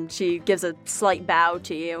 And she gives a slight bow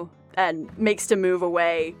to you and makes to move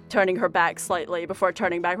away, turning her back slightly before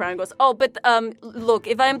turning back around and goes, oh, but, look,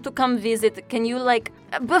 if I am to come visit, can you,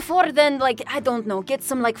 before then, I don't know, get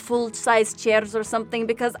some, full-size chairs or something,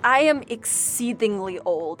 because I am exceedingly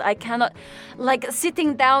old. I cannot,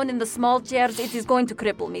 sitting down in the small chairs, it is going to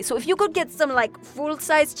cripple me. So if you could get some,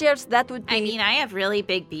 full-size chairs, that would be... I mean, I have really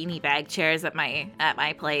big beanie bag chairs at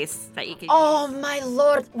my place that you can Oh, use. my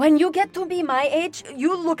lord. When you get to be my age,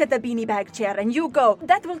 you look at the beanie bag chair and you go,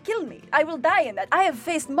 that will kill me. I will die in that. I have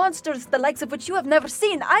faced monsters the likes of which you have never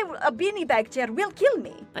seen. A beanie bag chair will kill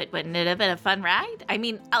me. But wouldn't it have been a fun ride? I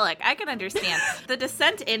mean, look, I can understand. The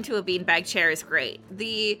descent into a beanbag chair is great.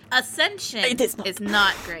 The ascension is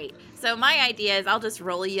not great. So my idea is I'll just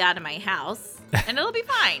roll you out of my house, and it'll be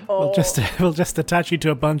fine. We'll just attach you to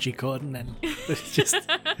a bungee cord, and then it's just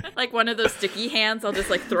like one of those sticky hands. I'll just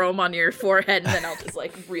throw them on your forehead, and then I'll just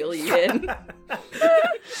reel you in.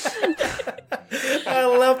 I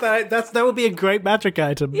love that. That would be a great magic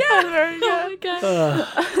item. Yeah, very good. Oh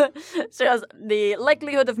my God. So goes, the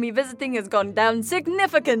likelihood of me visiting has gone down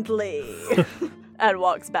significantly. And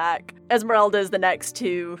walks back. Esmeralda is the next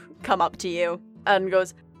to come up to you and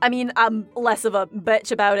goes, I mean, I'm less of a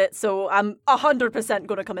bitch about it, so I'm 100%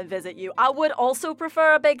 gonna come and visit you. I would also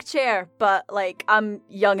prefer a big chair, but, I'm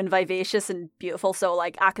young and vivacious and beautiful, so, I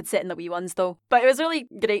could sit in the wee ones, though. But it was really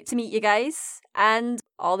great to meet you guys, and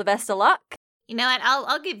all the best of luck. You know what?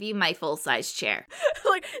 I'll give you my full-size chair.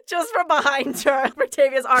 Just from behind her,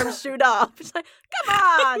 Octavia's arms shoot up. She's like, come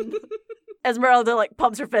on! Esmeralda,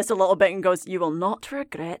 pumps her fist a little bit and goes, you will not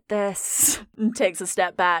regret this. And takes a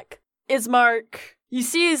step back. Ismark... You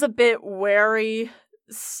see he's a bit wary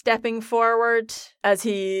stepping forward as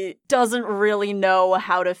he doesn't really know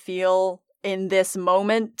how to feel in this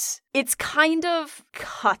moment. It's kind of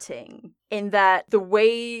cutting in that the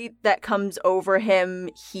way that comes over him,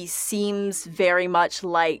 he seems very much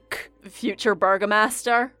like future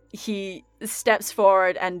Burgomaster. He steps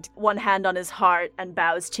forward and one hand on his heart and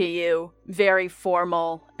bows to you, very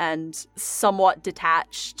formal and somewhat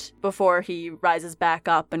detached, before he rises back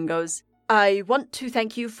up and goes, I want to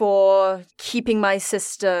thank you for keeping my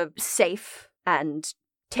sister safe and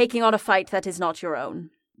taking on a fight that is not your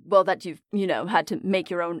own. Well, that you've, had to make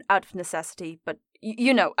your own out of necessity, but,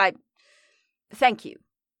 I thank you.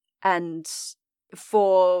 And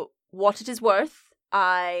for what it is worth,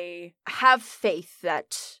 I have faith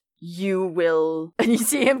that you will... And you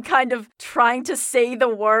see him kind of trying to say the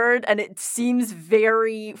word, and it seems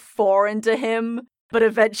very foreign to him, but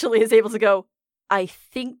eventually is able to go, I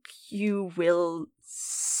think you will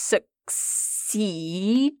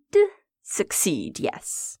succeed. Succeed,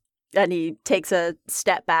 yes. And he takes a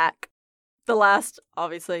step back. The last,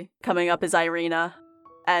 obviously, coming up is Irina.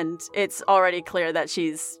 And it's already clear that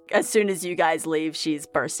as soon as you guys leave, she's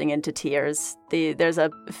bursting into tears. There's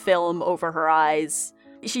a film over her eyes.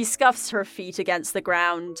 She scuffs her feet against the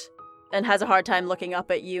ground and has a hard time looking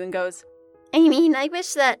up at you and goes, I mean, I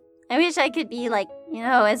wish I could be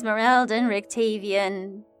Esmeralda and Rictavia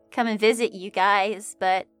and come and visit you guys,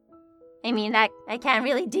 but I mean, I can't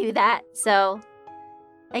really do that, so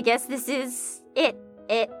I guess this is it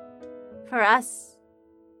for us.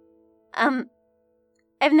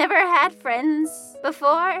 I've never had friends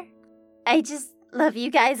before. I just love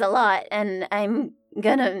you guys a lot, and I'm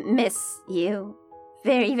gonna miss you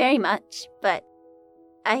very, very much, but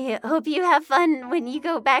I hope you have fun when you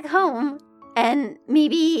go back home. And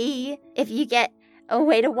maybe if you get a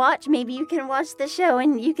way to watch, maybe you can watch the show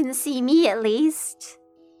and you can see me at least.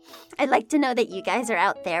 I'd like to know that you guys are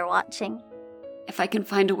out there watching. If I can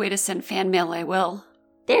find a way to send fan mail, I will.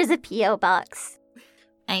 There's a P.O. box.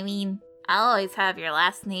 I mean, I'll always have your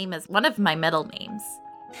last name as one of my middle names.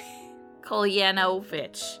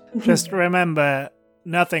 Kolyanovich. Just remember,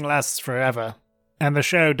 nothing lasts forever, and the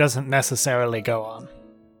show doesn't necessarily go on.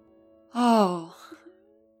 Oh...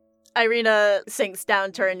 Irina sinks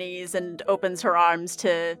down to her knees and opens her arms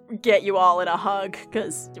to get you all in a hug,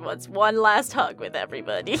 because she wants one last hug with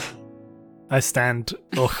everybody. I stand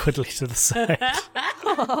awkwardly to the side.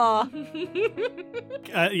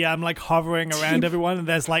 I'm hovering around everyone, and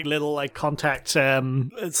there's little contact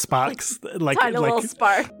sparks, tiny little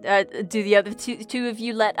spark. Do the other two of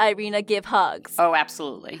you let Irina give hugs? Oh,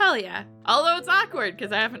 absolutely. Hell yeah. Although it's awkward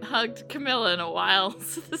because I haven't hugged Camilla in a while,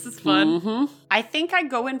 so this is fun. Mm-hmm. I think I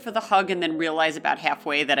go in for the hug and then realize about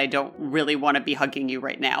halfway that I don't really want to be hugging you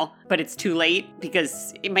right now. But it's too late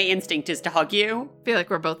because my instinct is to hug you. I feel like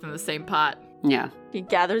we're both in the same pot. Yeah. He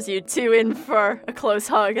gathers you two in for a close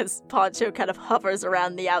hug as Poncho kind of hovers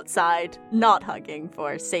around the outside, not hugging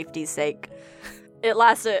for safety's sake. It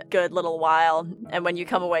lasts a good little while, and when you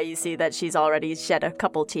come away, you see that she's already shed a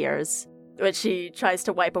couple tears, which she tries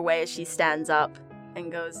to wipe away as she stands up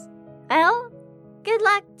and goes, Well, good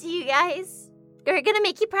luck to you guys. We're gonna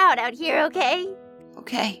make you proud out here, okay?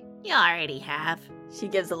 Okay. You already have. She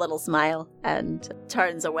gives a little smile and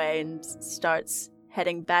turns away and starts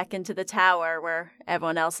heading back into the tower where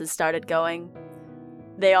everyone else has started going.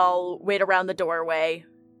 They all wait around the doorway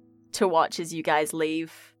to watch as you guys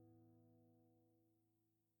leave.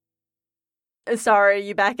 Sorry, are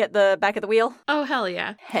you back at the wheel? Oh, hell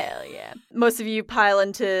yeah. Hell yeah. Most of you pile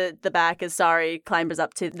into the back as Sari clambers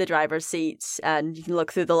up to the driver's seat, and you can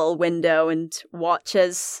look through the little window and watch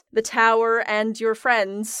as the tower and your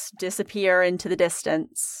friends disappear into the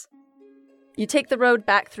distance. You take the road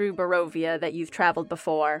back through Barovia that you've traveled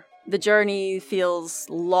before. The journey feels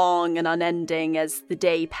long and unending as the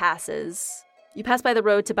day passes. You pass by the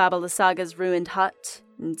road to Baba Lysaga's ruined hut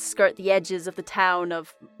and skirt the edges of the town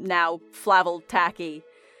of now Flavel Taki,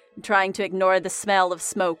 trying to ignore the smell of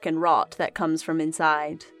smoke and rot that comes from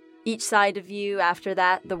inside. Each side of you, after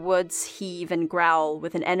that, the woods heave and growl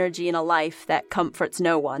with an energy and a life that comforts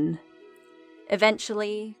no one.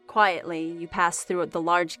 Eventually, quietly, you pass through the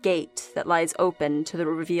large gate that lies open to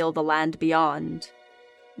reveal the land beyond.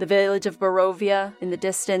 The village of Barovia in the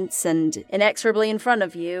distance, and inexorably in front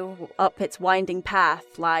of you, up its winding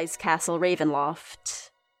path, lies Castle Ravenloft.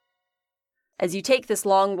 As you take this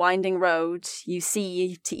long, winding road, you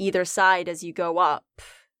see, to either side as you go up,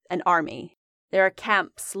 an army. There are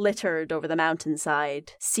camps littered over the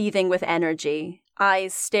mountainside, seething with energy.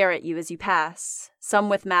 Eyes stare at you as you pass, some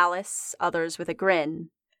with malice, others with a grin,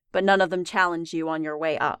 but none of them challenge you on your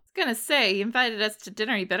way up. I was gonna say, you invited us to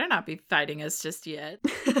dinner, you better not be fighting us just yet.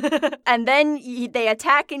 And then they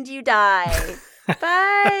attack and you die.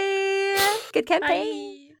 Bye! Good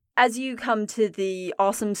campaign! Bye. As you come to the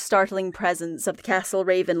awesome, startling presence of the Castle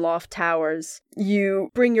Ravenloft Towers, you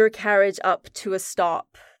bring your carriage up to a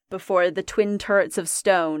stop before the twin turrets of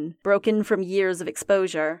stone, broken from years of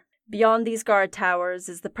exposure. Beyond these guard towers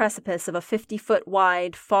is the precipice of a 50-foot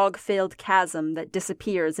wide, fog-filled chasm that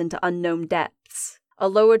disappears into unknown depths. A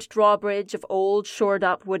lowered drawbridge of old,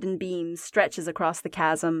 shored-up wooden beams stretches across the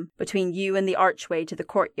chasm, between you and the archway to the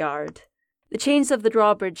courtyard. The chains of the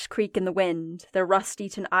drawbridge creak in the wind, their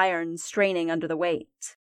rust-eaten iron straining under the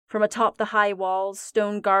weight. From atop the high walls,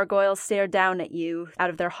 stone gargoyles stare down at you out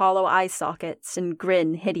of their hollow eye sockets and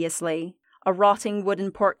grin hideously. A rotting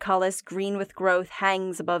wooden portcullis, green with growth,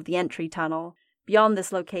 hangs above the entry tunnel. Beyond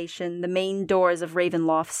this location, the main doors of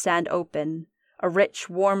Ravenloft stand open, a rich,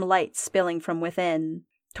 warm light spilling from within.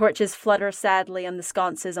 Torches flutter sadly on the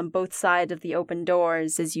sconces on both sides of the open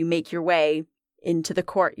doors as you make your way into the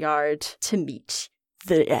courtyard to meet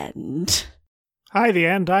the end. Hi, the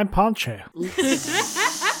end. I'm Poncho.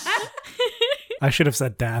 I should have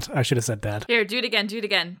said Dad. Here, do it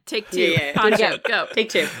again. Take two. Yeah. Poncho, go. Take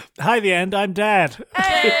two. Hi, the end. I'm Dad.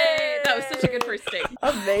 Hey! That was such a good first take.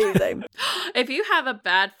 Amazing. If you have a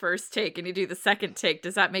bad first take and you do the second take,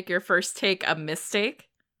 does that make your first take a mistake?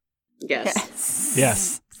 Yes.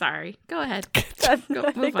 Yes. Sorry. Go ahead.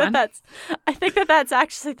 Go, move on. I think that's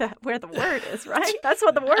actually where the word is, right? That's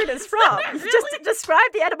what the word is from. Really? Just to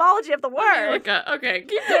describe the etymology of the word. Okay,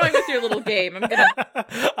 keep going with your little game.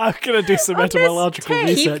 I'm gonna do some On this etymological take.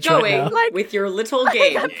 research Keep going right now. Like- with your little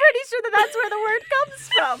game. I'm pretty sure that's where the word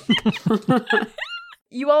comes from.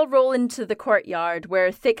 You all roll into the courtyard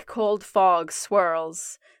where thick, cold fog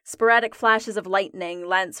swirls. Sporadic flashes of lightning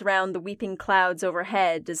lance around the weeping clouds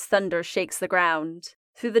overhead as thunder shakes the ground.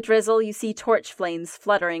 Through the drizzle, you see torch flames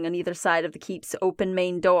fluttering on either side of the keep's open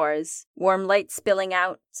main doors, warm light spilling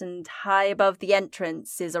out, and high above the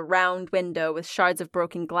entrance is a round window with shards of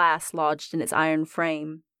broken glass lodged in its iron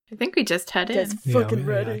frame. I think we just head in. Just fucking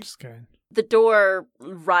ready. Just going. The door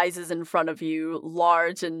rises in front of you,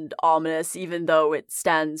 large and ominous, even though it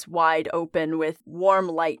stands wide open with warm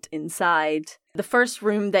light inside. The first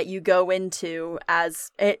room that you go into,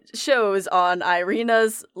 as it shows on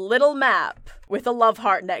Irina's little map, with a love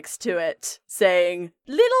heart next to it, saying,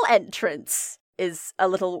 "Little entrance," is a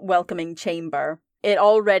little welcoming chamber. It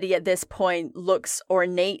already at this point looks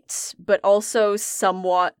ornate, but also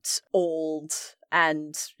somewhat old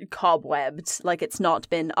and cobwebbed, like it's not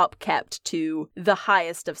been upkept to the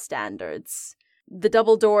highest of standards. The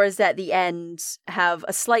double doors at the end have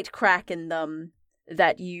a slight crack in them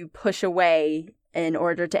that you push away in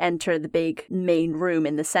order to enter the big main room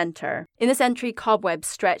in the center. In this entry, cobwebs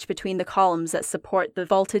stretch between the columns that support the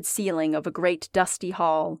vaulted ceiling of a great dusty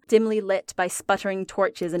hall, dimly lit by sputtering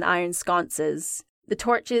torches and iron sconces. The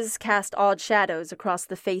torches cast odd shadows across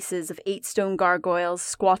the faces of 8 stone gargoyles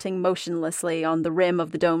squatting motionlessly on the rim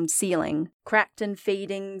of the domed ceiling. Cracked and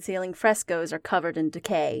fading ceiling frescoes are covered in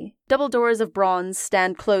decay. Double doors of bronze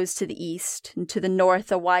stand closed to the east, and to the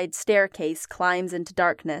north a wide staircase climbs into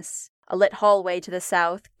darkness. A lit hallway to the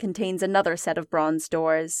south contains another set of bronze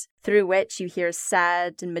doors, through which you hear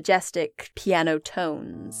sad and majestic piano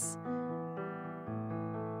tones.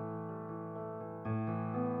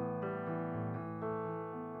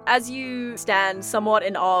 As you stand somewhat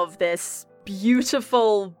in awe of this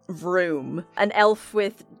beautiful room, an elf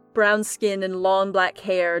with brown skin and long black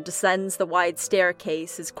hair descends the wide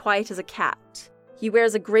staircase as quiet as a cat. He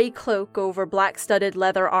wears a grey cloak over black-studded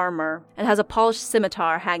leather armor and has a polished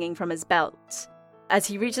scimitar hanging from his belt. As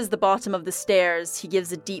he reaches the bottom of the stairs, he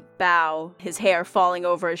gives a deep bow, his hair falling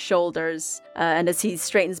over his shoulders, and as he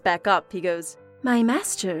straightens back up, he goes, "My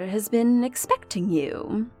master has been expecting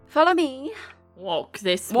you. Follow me." Walk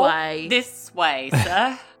this way. This way,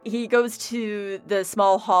 sir. He goes to the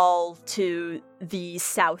small hall to the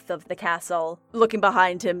south of the castle, looking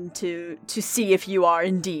behind him to see if you are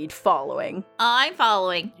indeed following. I'm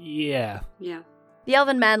following. Yeah. Yeah. The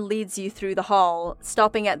elven man leads you through the hall,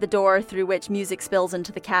 stopping at the door through which music spills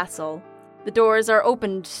into the castle. The doors are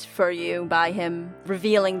opened for you by him,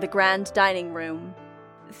 revealing the grand dining room.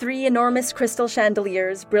 3 enormous crystal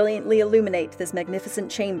chandeliers brilliantly illuminate this magnificent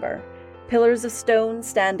chamber. Pillars of stone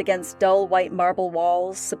stand against dull white marble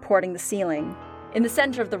walls supporting the ceiling. In the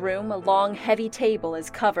center of the room, a long, heavy table is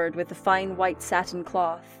covered with a fine white satin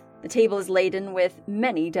cloth. The table is laden with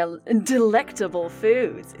many delectable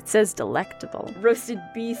foods. It says delectable. Roasted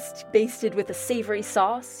beast basted with a savory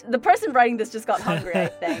sauce. The person writing this just got hungry, I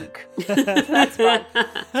think. That's fun.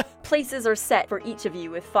 Places are set for each of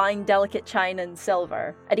you with fine, delicate china and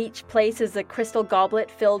silver. At each place is a crystal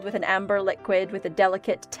goblet filled with an amber liquid with a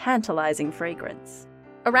delicate, tantalizing fragrance.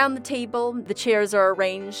 Around the table, the chairs are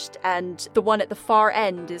arranged, and the one at the far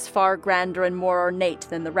end is far grander and more ornate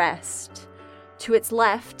than the rest. To its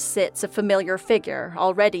left sits a familiar figure,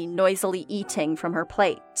 already noisily eating from her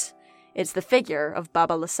plate. It's the figure of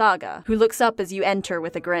Baba Lysaga, who looks up as you enter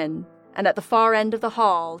with a grin. And at the far end of the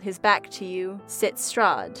hall, his back to you, sits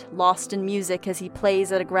Strahd, lost in music as he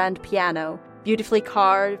plays at a grand piano, beautifully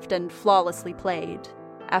carved and flawlessly played.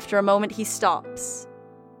 After a moment he stops,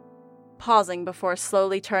 pausing before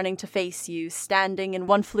slowly turning to face you, standing in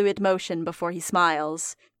one fluid motion before he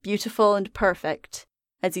smiles, beautiful and perfect,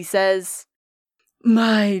 as he says,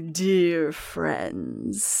 "My dear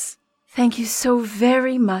friends, thank you so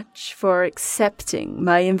very much for accepting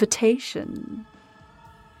my invitation.